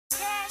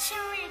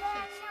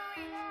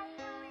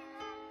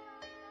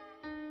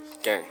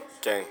Gang,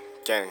 gang,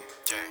 gang.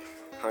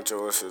 Huncho,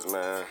 OSix,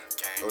 man.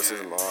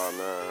 OSix, my heart,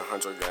 man.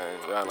 Huncho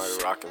gang. Y'all know you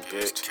rockin',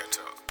 bitch.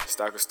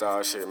 Stock of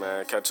style shit,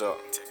 man. Catch up.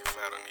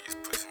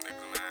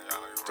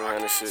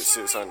 300 shit,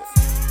 600.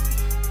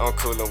 I'm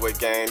coolin' with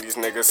gang, these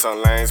niggas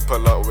some lanes.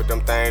 Pull up with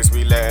them things,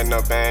 we lettin'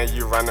 them bang.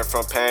 You runnin'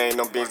 from pain,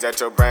 them beans at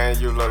your brain.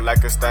 You look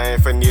like a stain,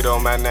 Finito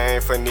my name.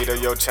 Finito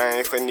your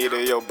chain, Finito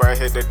your brain.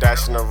 Hit the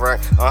dash in the ring,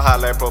 I'm high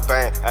like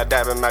propane. I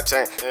dab in my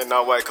chain, and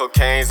all white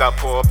cocaines. I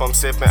pull up, I'm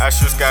sippin', I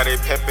shoot Scotty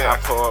pimpin'. I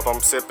pull up, I'm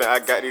sippin', I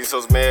got these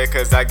hoes mad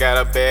cause I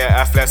got a bed.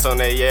 I flex on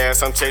their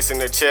ass, I'm chasing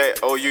the check.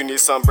 Oh, you need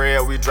some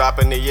bread, we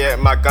droppin' the yet.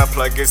 My gun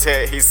plug is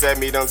hit, he sent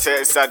me them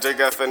texts. I just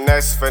got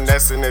finesse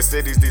in the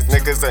cities. These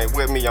niggas ain't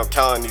with me, I'm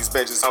counting these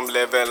bitches. I'm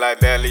living like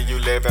Dally, you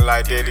living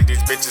like Diddy. These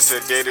bitches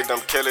sedated, them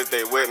killers,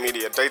 they with me.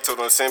 They told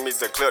them send me,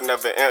 the clip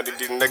never empty.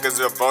 These niggas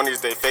are bronies,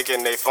 they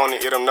faking, they phony.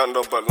 Eat them nothing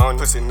no baloney.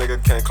 Pussy nigga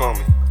can't clone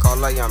me.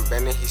 Call a young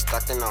Benny, he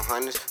stuck in the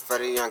hundreds.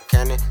 Freddy young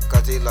cannon,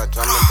 cause he love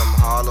drumming. Them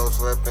hollows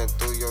ripping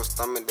through your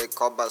stomach. They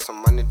call about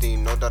some money, do you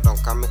know that I'm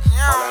coming?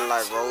 Falling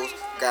like Rose,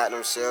 got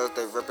them shells,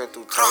 they ripping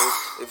through toes.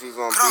 If you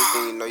gon' beat,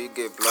 then you know you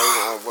get blown.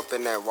 I'm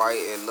whipping that white,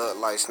 it look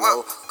like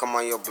snow. Come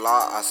on your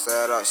block, I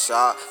set up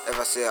shot. If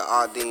I say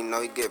odd, then you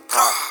know you get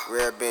popped.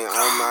 Red bean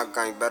on my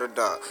gang, better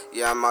duck.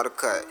 Yeah, I'm out of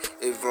cut.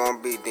 If you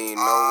want beat, then you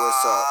know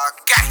what's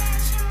up.